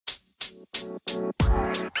What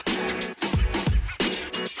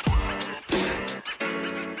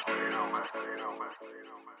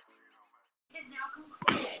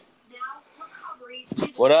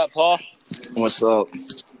up, Paul? What's up?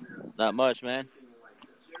 Not much, man.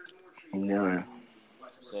 Yeah.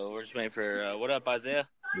 So we're just waiting for what up, Isaiah?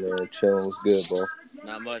 Yeah, chilling. What's good, bro?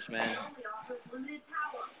 Not much, man.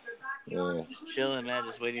 Yeah, Just chilling, man.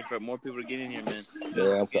 Just waiting for more people to get in here, man.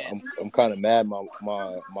 I'm kind of mad. My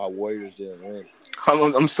Warriors didn't win.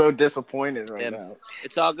 I'm so disappointed now.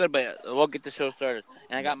 It's all good, but we'll get the show started.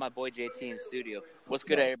 And I got my boy JT in the studio. What's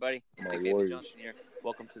good, everybody? It's my Big Baby Warriors. Johnson here.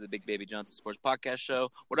 Welcome to the Big Baby Johnson Sports Podcast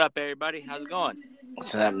Show. What up, everybody? How's it going?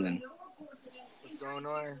 What's happening? What's going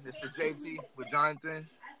on? This is JT with Jonathan.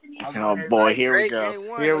 Oh boy, here we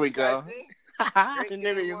go. Here we go. I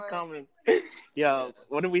knew you were coming. Yo,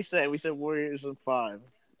 what did we say? We said Warriors in 5.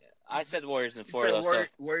 I said Warriors in 4, You though. said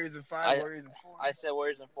Warriors in 5. Warriors in 4. I said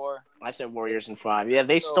Warriors in 4. I said Warriors in 5. Yeah,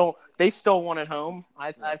 they stole one at home.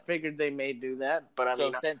 I figured they may do that, but I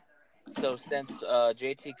mean. Since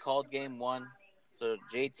JT called game 1, so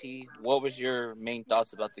JT, what was your main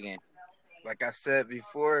thoughts about the game? Like I said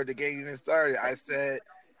before the game even started, I said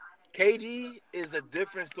KD is a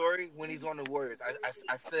different story when he's on the Warriors.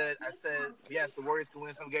 I said yes, the Warriors can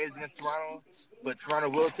win some games against Toronto, but Toronto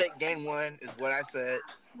will take game 1 is what I said.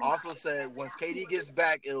 Also said once KD gets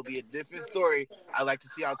back, it'll be a different story. I like to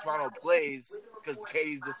see how Toronto plays because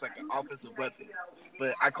KD's just like an offensive weapon.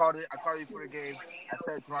 But I called it before the game. I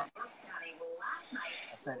said Toronto.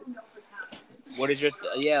 I said it. What is your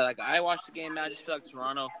I watched the game, man. I just feel like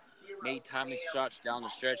Toronto made timely shots down the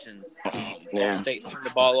stretch, and Golden State turned the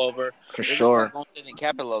ball over. For sure. Golden State didn't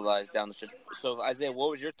capitalize down the stretch. So, Isaiah, what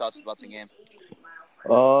was your thoughts about the game?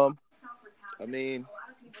 I mean,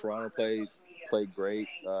 Toronto played great,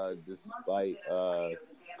 despite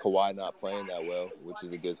Kawhi not playing that well, which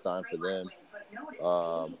is a good sign for them.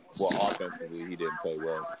 Offensively, he didn't play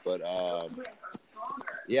well, but I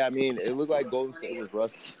mean, it looked like Golden State was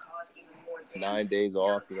rusty. 9 days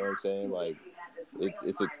off, you know what I'm saying? Like,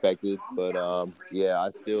 it's expected, but I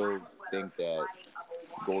still think that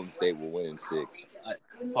Golden State will win in 6.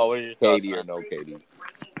 Paul, what are your thoughts? KD or no KD?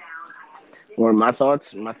 What are my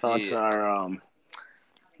thoughts? My thoughts are,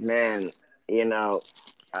 man, you know,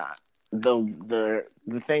 the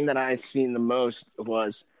thing that I seen the most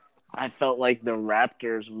was I felt like the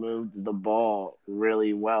Raptors moved the ball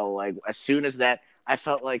really well. Like as soon as that, I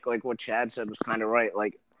felt like what Chad said was kind of right.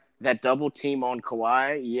 Like that double team on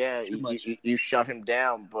Kawhi, you shut him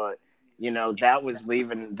down, but that was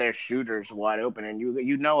leaving their shooters wide open, and a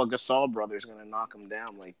Gasol brother is gonna knock them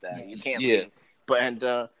down like that. You can't leave. But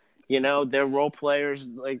their role players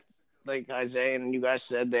like Isaiah and you guys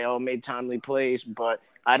said, they all made timely plays, but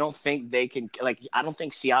I don't think they can. I don't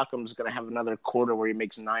think Siakam's gonna have another quarter where he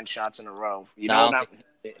makes 9 shots in a row. I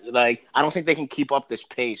don't think they can keep up this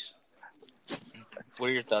pace. What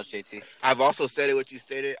are your thoughts, JT? I've also stated what you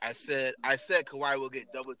stated. I said Kawhi will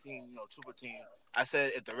get double team, triple team. I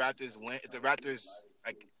said if the Raptors win,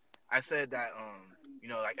 I said that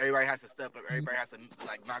everybody has to step up, everybody has to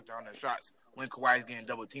knock down their shots when Kawhi's getting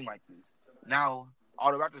double team like this. Now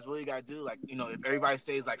all the Raptors really got to do, if everybody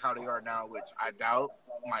stays like how they are now, which I doubt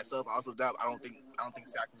myself, I also doubt. I don't think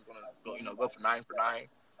Siakam's gonna go for 9 for 9,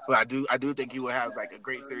 but I do think he will have a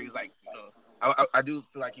great series. I do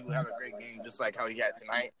feel like he will have a great game, just like how he had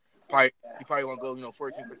tonight. He probably won't go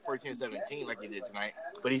 14 17 like he did tonight,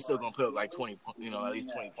 but he's still gonna put up 20, at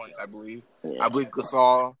least 20 points. I believe. Yeah. I believe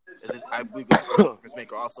Gasol is the first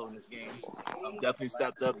maker also in this game. Definitely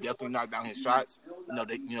stepped up. Definitely knocked down his shots.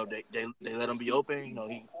 They let him be open.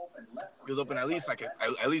 He was open at least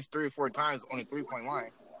at least 3 or 4 times on the 3-point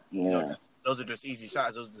line. Yeah. Those are just easy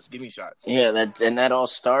shots. Those are just gimme shots. Yeah, that all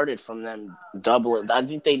started from them doubling. I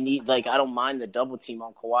think they need I don't mind the double team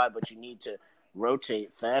on Kawhi, but you need to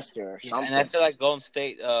rotate faster or something. And I feel like Golden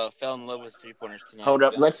State fell in love with 3-pointers tonight. Hold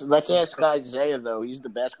up, let's ask Isaiah though. He's the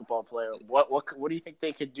basketball player. What do you think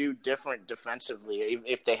they could do different defensively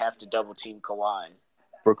if they have to double team Kawhi?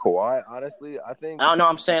 For Kawhi, honestly, I think. I don't know.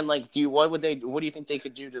 I'm saying what do you think they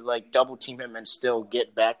could do to double team him and still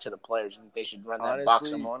get back to the players? You think they should run that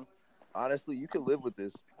box him on? Honestly, you could live with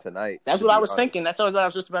this tonight. That's what I was thinking. That's what I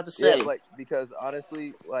was just about to say. Yeah, because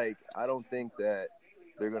honestly, I don't think that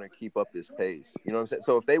they're going to keep up this pace. You know what I'm saying?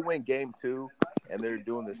 So if they win game 2 and they're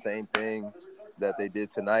doing the same things that they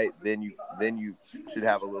did tonight, then you should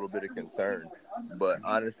have a little bit of concern. But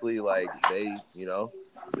honestly, I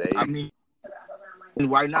mean,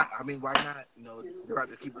 why not? Why not? They're about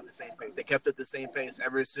to keep up the same pace. They kept up the same pace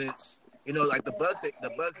ever since. The Bucks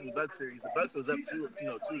and Bucks series. The Bucks was up 2-0.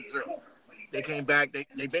 They came back.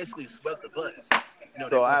 They basically swept the Bucks.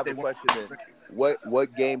 So I have a question then.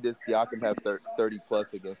 What game does Siakam have 30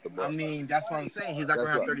 plus against the Bucks? I mean, that's what I'm saying. He's not going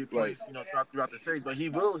to have 30 points, throughout the series, but he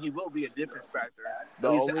will be a difference factor.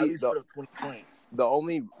 At least put up 20 points. The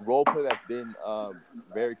only role player that's been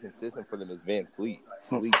very consistent for them is Van Fleet.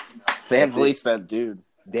 Van Fleet's that dude.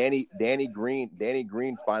 Danny Green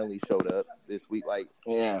finally showed up this week. Like,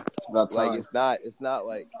 yeah, it's about time. Like it's not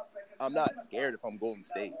like I'm not scared if I'm Golden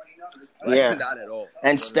State. Like, not at all.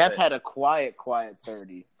 And Steph had a quiet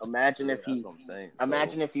 30. Imagine if he. That's what I'm saying.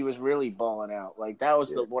 Imagine if he was really balling out. Like that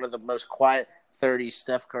was one of the most quiet 30s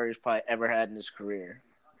Steph Curry's probably ever had in his career.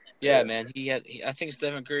 Yeah, man. I think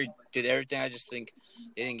Stephen Curry did everything. I just think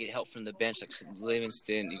they didn't get help from the bench, like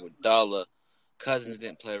Livingston, Iguodala. Cousins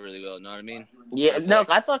didn't play really well. Know what I mean? Yeah,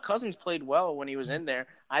 I thought Cousins played well when he was in there.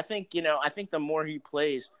 I think the more he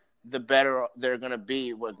plays, the better they're going to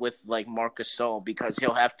be with like Marc Gasol, because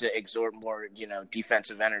he'll have to exert more,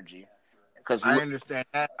 defensive energy. Because I understand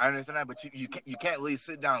that, but you can't really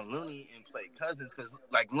sit down Looney and play Cousins, because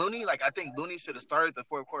Looney, I think Looney should have started the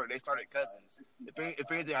fourth quarter. They started Cousins.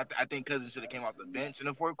 If anything, I think Cousins should have came off the bench in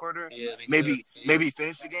the fourth quarter. Yeah, maybe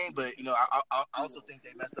finished the game, but I also think they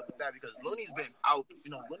messed up with that, because Looney's been out.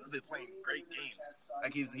 Looney's been playing great games.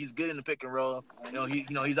 Like he's good in the pick and roll.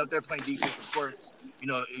 He's up there playing defense, of course.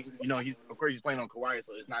 He's playing on Kawhi,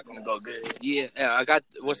 so it's not going to go good. Yeah, I got.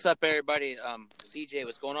 What's up, everybody? CJ,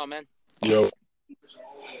 what's going on, man? Yo.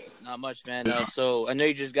 Not much, man. So I know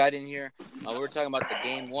you just got in here. We were talking about the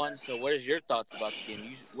game one. So what is your thoughts about the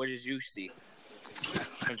game? What did you see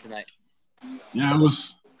from tonight? Yeah, it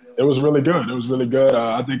was really good. It was really good.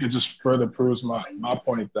 I think it just further proves my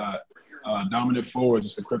point that dominant forwards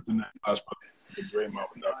is the kryptonite last the Draymond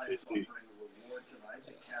without KD.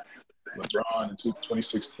 LeBron in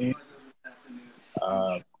 2016.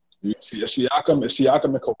 You see Siakam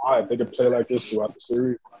and Kawhi, if they could play like this throughout the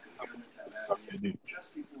series.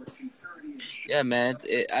 Yeah, man.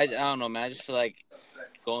 I don't know, man. I just feel like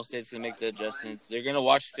Golden State's gonna make the adjustments. They're gonna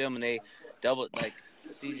watch film and they double. Like,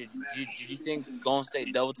 CJ, do you think Golden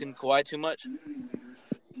State double teamed Kawhi too much?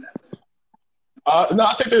 No,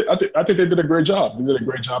 I think they did a great job. They did a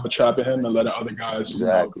great job of trapping him and letting other guys,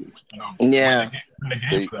 exactly. win the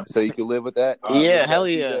game for them. So you can live with that? Yeah, hell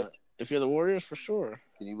yeah. If you're the Warriors, for sure.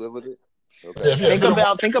 Can you live with it? Okay.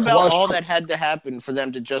 Yeah, think about all that had to happen for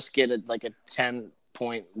them to just get a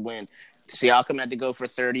 10-point win. Siakam had to go for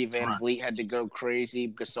 30. Van Vliet had to go crazy.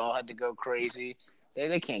 Gasol had to go crazy.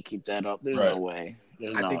 They can't keep that up. There's no way.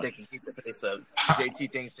 I think they can keep the pace up.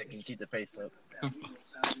 JT thinks they can keep the pace up.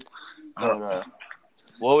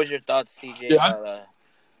 What was your thoughts, CJ?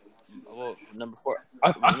 Number 43.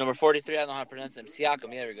 I don't know how to pronounce him. Siakam.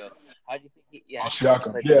 There we go. How do you think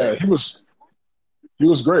Siakam. Yeah, he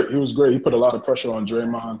was great. He was great. He put a lot of pressure on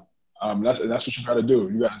Draymond. That's what you got to do.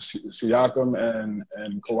 You got Siakam and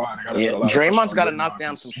Kawhi. They Draymond's got to knock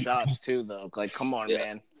down some shots too, though. Like, come on,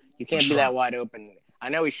 man. You can't be that wide open. I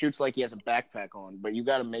know he shoots like he has a backpack on, but you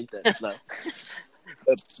got to make that stuff.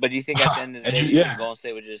 But do you think at the end of the day, Golden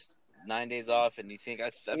State was just 9 days off, and you think I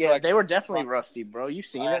feel like they were definitely rusty, bro. You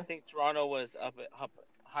seen it? I think Toronto was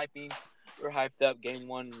hyping. We're hyped up. Game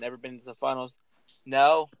one, never been to the finals.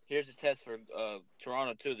 Now here's a test for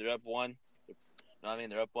Toronto too. They're up 1. You know what I mean?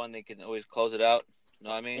 They're up 1. They can always close it out. You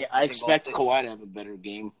know what I mean? Yeah, I expect Kawhi to have a better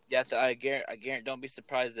game. Yeah, I guarantee. Don't be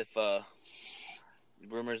surprised if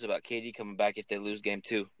rumors about KD coming back if they lose game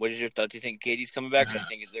 2. What is your thought? Do you think KD's coming back, or do you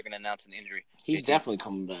think they're going to announce an injury? He's definitely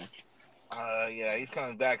coming back. Yeah, he's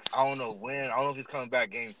coming back. I don't know when. I don't know if he's coming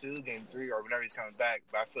back game 2, game 3, or whenever he's coming back.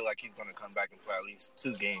 But I feel like he's going to come back and play at least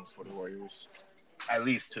 2 games for the Warriors. At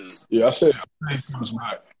least 2. Yeah, I think he comes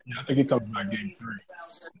back. Yeah, I think he comes back game 3.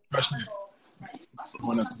 Especially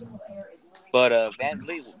But Van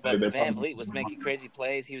Vliet was making crazy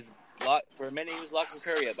plays. He was for a minute. He was locking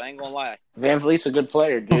Curry up. I ain't gonna lie. Van Vliet's a good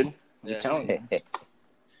player, dude. I'm telling you.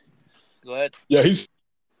 Go ahead. Yeah, he's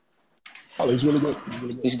really good.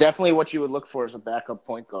 He's definitely what you would look for as a backup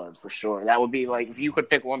point guard for sure. That would be like if you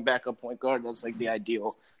could pick one backup point guard, that's like the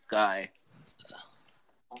ideal guy.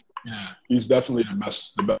 Yeah, he's definitely the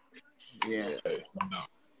best. Yeah. No doubt.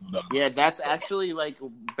 Yeah, that's actually like,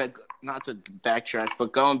 not to backtrack,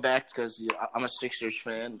 but going back because I'm a Sixers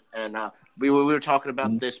fan, and we were talking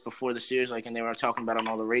about this before the series, and they were talking about on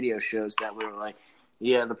all the radio shows that we were like,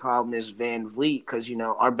 yeah, the problem is Van Vliet because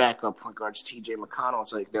our backup point guard's T.J. McConnell.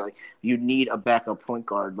 It's like they're like you need a backup point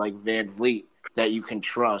guard like Van Vliet that you can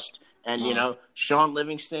trust, and Sean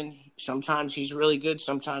Livingston. Sometimes he's really good,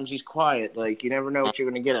 sometimes he's quiet. Like you never know what you're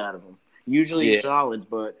gonna get out of him. Usually he's solid,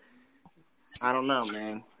 but I don't know,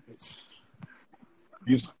 man.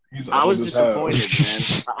 I was as hell.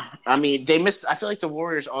 disappointed, man. I mean, they missed. I feel like the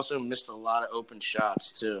Warriors also missed a lot of open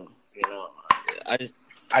shots too. You know, I think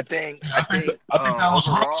I think that was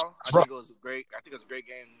overall, I rough. think it was great. I think it was a great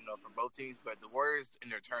game, for both teams. But the Warriors in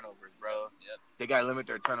their turnovers, bro. Yep. They gotta limit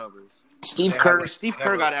their turnovers. Steve Kerr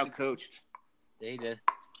got outcoached. They did.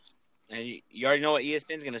 And you already know what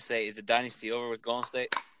ESPN's gonna say. Is the dynasty over with Golden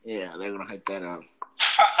State? Yeah, they're gonna hype that up.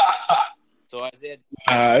 So Isaiah,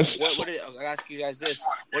 I ask you guys this: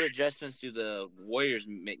 what adjustments do the Warriors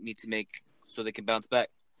need to make so they can bounce back?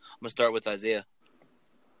 I'm gonna start with Isaiah.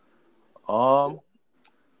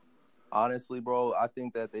 Honestly, bro, I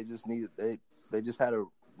think that they just had a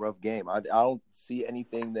rough game. I don't see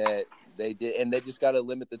anything that they did, and they just got to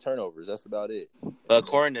limit the turnovers. That's about it. But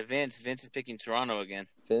according to Vince is picking Toronto again.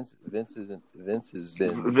 Vince has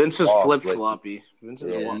been flip floppy. Vince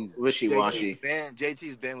is wishy washy.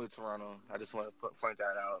 JT's been with Toronto. I just want to point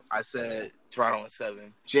that out. I said Toronto in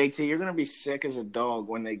 7. JT, you're gonna be sick as a dog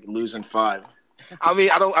when they lose in 5. I mean,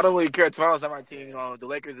 I don't really care. Toronto's not my team. The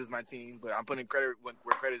Lakers is my team, but I'm putting credit where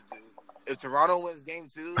credit's due. If Toronto wins Game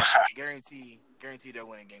 2, guarantee they're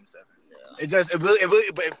winning Game 7. Yeah. It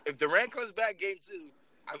really. But if Durant comes back Game 2,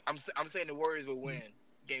 I'm saying the Warriors will win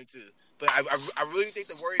Game 2. But I really think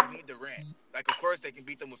the Warriors need Durant. Like, of course they can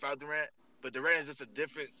beat them without Durant, but Durant is just a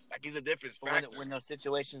difference. Like, he's a difference factor. When those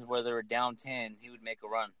situations where they were down 10, he would make a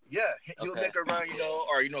run. Yeah, he would make a run.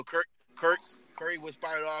 Or Curry would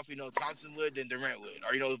spot it off. Thompson would, then Durant would,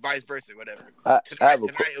 or vice versa, whatever. Tonight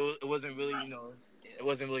it wasn't really, it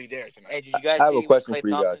wasn't really there tonight. Hey, did you guys see Klay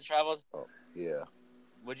Thompson traveled? Oh, yeah.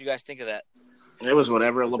 What did you guys think of that? It was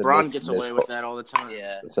whatever. LeBron gets away with that all the time.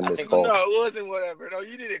 Yeah, it's a missed call. No, it wasn't whatever. No,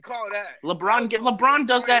 you didn't call that. LeBron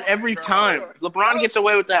does that every time. LeBron gets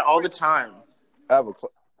away with that all the time. I have a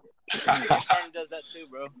Harden does that too,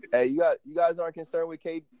 bro. Hey, you guys aren't concerned with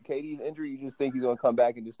KD's injury? You just think he's gonna come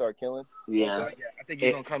back and just start killing? Yeah. I think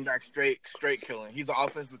he's gonna come back straight killing. He's an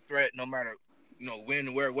offensive threat, no matter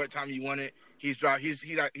when, where, what time you want it. He's dropping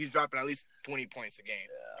at least 20 points a game.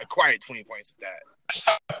 Yeah. A quiet 20 points at that.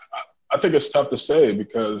 I think it's tough to say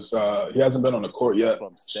because he hasn't been on the court yet. That's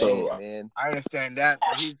what I'm saying, man. I understand that,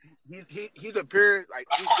 but he's a pure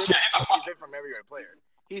he's different from every other player.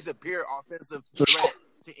 He's a pure offensive threat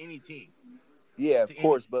to any team. Yeah, of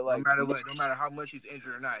course, but no matter what, no matter how much he's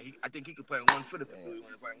injured or not, I think he could play on 1 foot if he really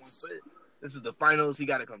want to play on 1 foot. This is the finals. He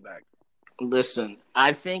got to come back. Listen,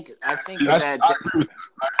 I think they need to have.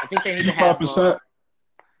 I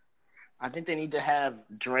think they need to have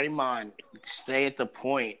Draymond stay at the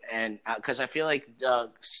point, and because I feel like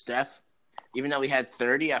Steph, even though he had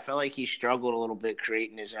 30, I felt like he struggled a little bit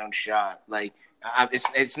creating his own shot. Like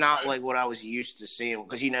it's not like what I was used to seeing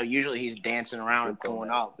because usually he's dancing around and pulling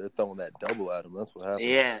up. They're throwing that double at him. That's what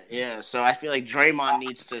happened. Yeah. So I feel like Draymond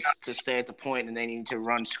needs to stay at the point, and they need to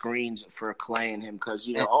run screens for Klay and him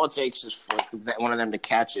because all it takes is for one of them to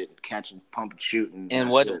catch and pump and shoot. And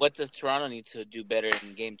what does Toronto need to do better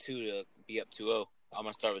in Game 2 to be up 2-0? I'm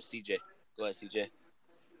gonna start with CJ. Go ahead, CJ.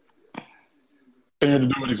 They're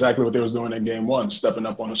doing exactly what they was doing in Game 1, stepping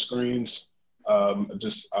up on the screens. I'm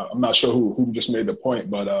not sure who just made the point,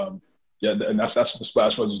 but and that's what the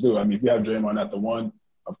Splash Brothers do. I mean, if you have Draymond at the 1,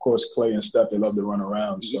 of course, Klay and Steph, they love to run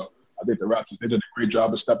around. So I think the Raptors, they did a great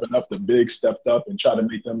job of stepping up. The big stepped up and try to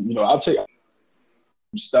make them, I'll take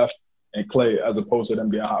Steph and Klay as opposed to them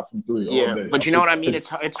being hot from 3 all day. But you know what I mean? It's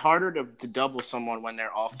harder to double someone when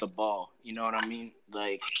they're off the ball. You know what I mean?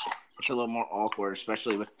 Like, it's a little more awkward,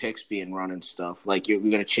 especially with picks being run and stuff. Like, you're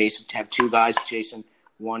going to have 2 guys chasing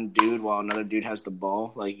one dude while another dude has the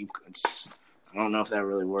ball. Like, I don't know if that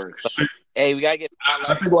really works. Hey, we gotta give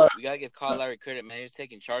Kyle Lowry credit, man. He was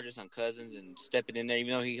taking charges on Cousins and stepping in there,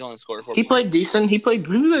 even though he only scored 4 points. He played decent. He played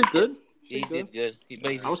good. He did good.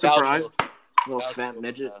 I was surprised. Little fat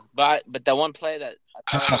midget. But that one play that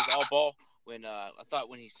I thought was all ball when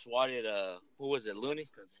when he swatted who was it, Looney?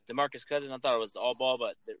 DeMarcus Cousins. I thought it was all ball,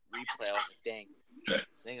 but the replay I was like, dang,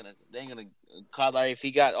 they ain't gonna Kyle Lowry, if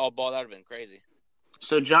he got all ball, that would have been crazy.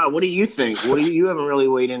 So John, what do you think? You haven't really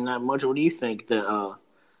weighed in that much. What do you think the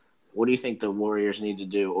Warriors need to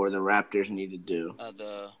do or the Raptors need to do?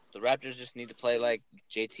 The Raptors just need to play like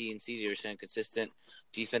JT and CJ were saying, consistent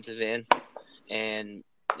defensive end, and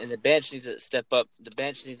the bench needs to step up. The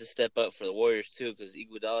bench needs to step up for the Warriors too, because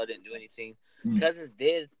Iguodala didn't do anything. Cousins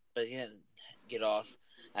did, but he didn't get off.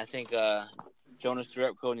 I think Jonas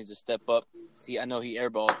Jerebko needs to step up. See, I know he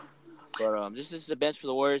airballed, but this is the bench for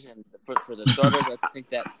the Warriors, and for the starters, I think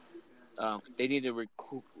that they need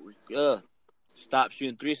to stop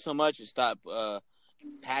shooting 3 so much and stop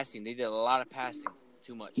passing. They did a lot of passing,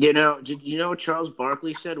 too much. Did you know what Charles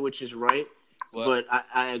Barkley said, which is right? What? But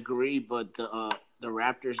I agree. But the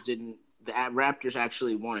Raptors didn't. The Raptors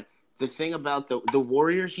actually won it. The thing about the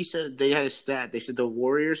Warriors, he said they had a stat. They said the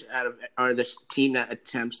Warriors are the team that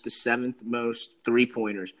attempts the 7th most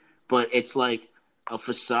 3-pointers, but it's like a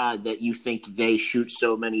facade that you think they shoot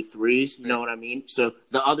so many threes. You know what I mean? So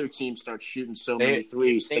the other team starts shooting so many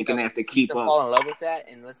threes, thinking they have to keep up. Fall in love with that,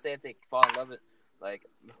 and let's say if they fall in love with, like,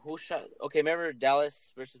 who shot? Okay, remember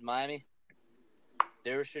Dallas versus Miami?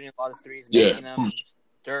 They were shooting a lot of threes, making them.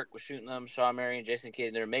 Dirk was shooting them. Shawn Marion and Jason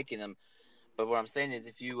Kidd, they're making them. But what I'm saying is,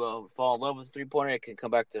 if you fall in love with a 3-pointer, it can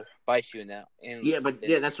come back to bite you in that. And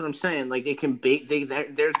that's what I'm saying. Like, they can bait.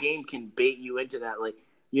 Their game can bait you into that. Like,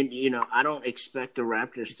 you know, I don't expect the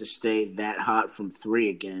Raptors to stay that hot from 3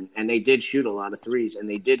 again. And they did shoot a lot of threes, and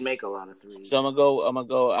they did make a lot of threes. So I'm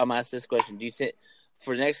gonna ask this question: do you think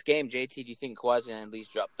for the next game, JT, do you think Kawhi's gonna at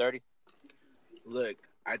least drop 30? Look,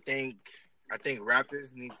 I think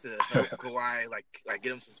Raptors need to help Kawhi like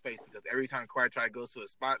get him some space, because every time Kawhi goes to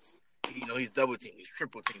his spots, he's double teamed, he's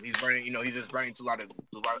triple teamed, he's running, he's just running to a lot of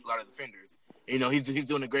defenders. He's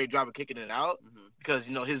doing a great job of kicking it out because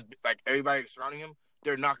his everybody surrounding him,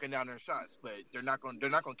 they're knocking down their shots, but they're not going to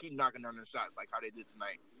keep knocking down their shots like how they did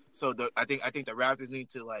tonight. So I think the Raptors need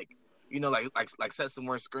to set some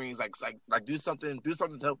more screens, like do something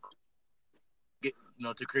to help get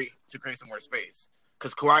to create some more space.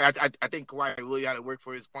 Because Kawhi, I think Kawhi really had to work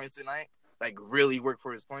for his points tonight, like really work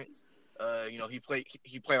for his points. He played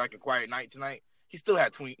like a quiet night tonight. He still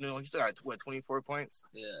had 24 points.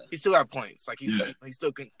 Yeah, he still had points. Like he still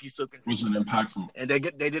wasn't impactful. And they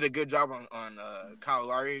did a good job on Kyle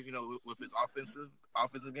Lowry. With his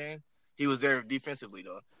offensive game, he was there defensively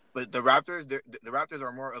though. But the Raptors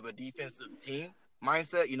are more of a defensive team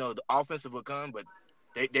mindset. The offensive will come, but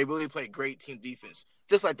they really play great team defense,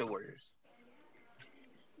 just like the Warriors.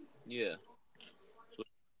 Yeah.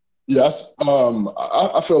 Yes.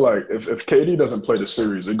 I feel like if KD doesn't play the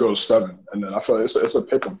series, it goes 7, and then I feel like it's a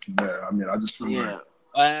pick 'em from there. I mean, I just feel like.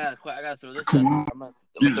 I gotta throw this. I'm gonna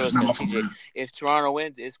throw this at CJ. If Toronto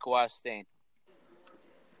wins, is Kawhi staying?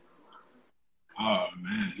 Oh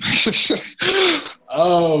man.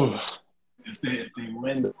 If they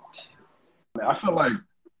win, I feel like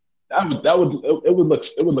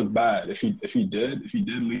it would look bad if he did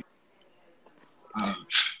leave.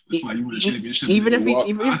 Even if he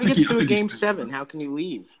gets to a game 7, how can you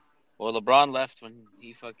leave? Well, LeBron left when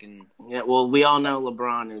he fucking. Yeah, well, we all know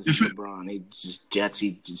LeBron is LeBron. He just Jets.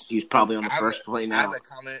 He's probably on the first play now. I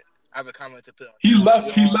have a comment to put on. He left.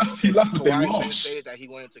 But they Kawhi lost. said that he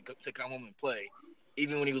wanted to come home and play,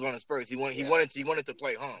 even when he was on the Spurs. He wanted to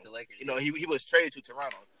play home. He was traded to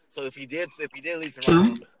Toronto. So if he did leave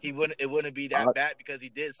Toronto, it wouldn't be that bad, because he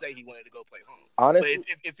did say he wanted to go play home. Honestly,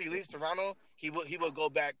 but if he leaves Toronto, he will go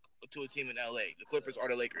back to a team in LA, the Clippers or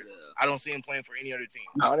the Lakers. Yeah. I don't see him playing for any other team.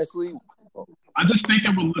 Honestly, I just think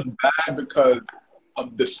it would look bad because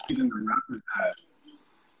of the season the Raptors had.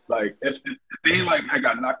 Like if they had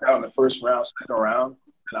got knocked out in the first round, second round,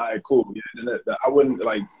 then cool. Yeah, then I wouldn't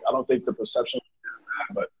I don't think the perception was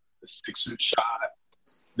bad, but the Sixers shot,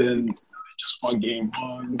 then just won game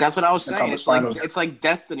 1. That's what I was saying. It's like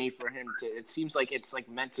destiny for him to. It seems like it's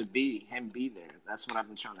meant to be him be there. That's what I've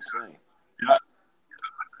been trying to say. Yeah.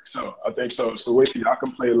 So I think so. So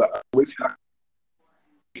Siakam play.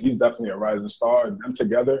 He's definitely a rising star. Them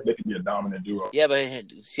together, they could be a dominant duo. Yeah, but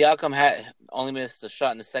Siakam had only missed a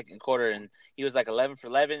shot in the second quarter, and he was 11 for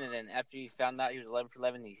 11. And then after he found out he was 11 for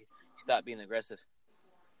 11, he stopped being aggressive.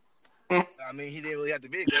 I mean, he didn't really have to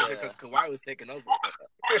be aggressive because Kawhi was taking over.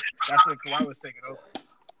 That's when Kawhi was taking over.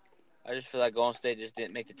 I just feel like Golden State just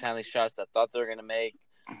didn't make the timely shots I thought they were gonna make.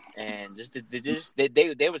 And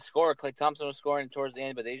they would score. Klay Thompson was scoring towards the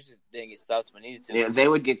end, but they just didn't get stops when needed to. Yeah, they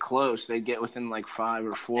would get close. They'd get within 5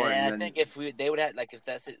 or 4. And I think if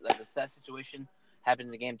that situation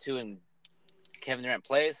happens in game 2 and Kevin Durant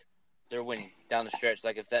plays, they're winning down the stretch.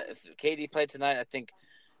 If KD played tonight, I think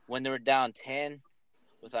when they were down 10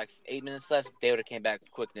 with 8 minutes left, they would have came back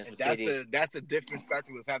with quickness. With KD. That's the difference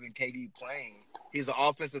factor with having KD playing. He's an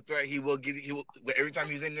offensive threat. He will every time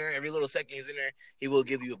he's in there, every little second he's in there, he will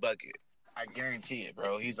give you a bucket. I guarantee it,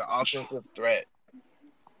 bro. He's an offensive threat.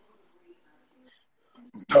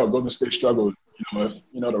 Golden State struggled. The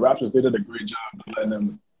Raptors, they did a great job of letting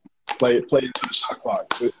them play into the shot clock.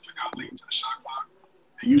 If it got late into the shot clock,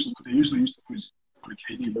 they usually used to do is go to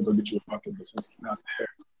KD, they'll go get you a bucket. But since he's not there,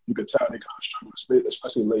 you could tell they kind of struggle,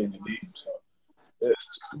 especially late in the game. So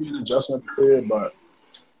it's going to be an adjustment period, but I don't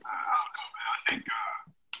know, man.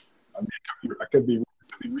 I could be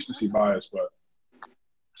recency bias, but I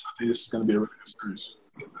think this is going to be a really good series.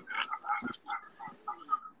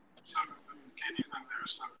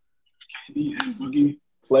 KD and Boogie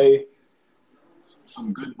play,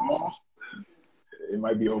 some good ball, it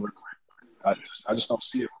might be over quick. I just don't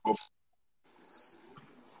see it.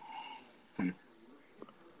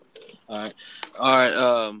 All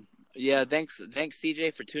right. Yeah. Thanks,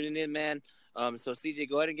 CJ, for tuning in, man. So CJ,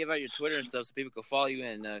 go ahead and give out your Twitter and stuff so people can follow you,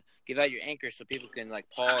 and give out your anchors so people can, like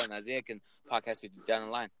Paul and Isaiah, can podcast with you down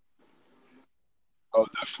the line. Oh,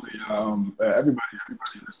 definitely. Everybody in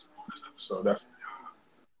this episode, definitely.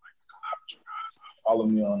 You guys. Follow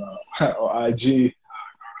me on IG.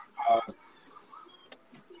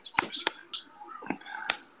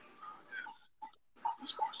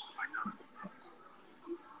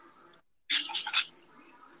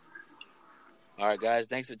 All right, guys.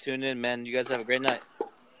 Thanks for tuning in, man. You guys have a great night.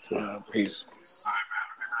 Peace. All right.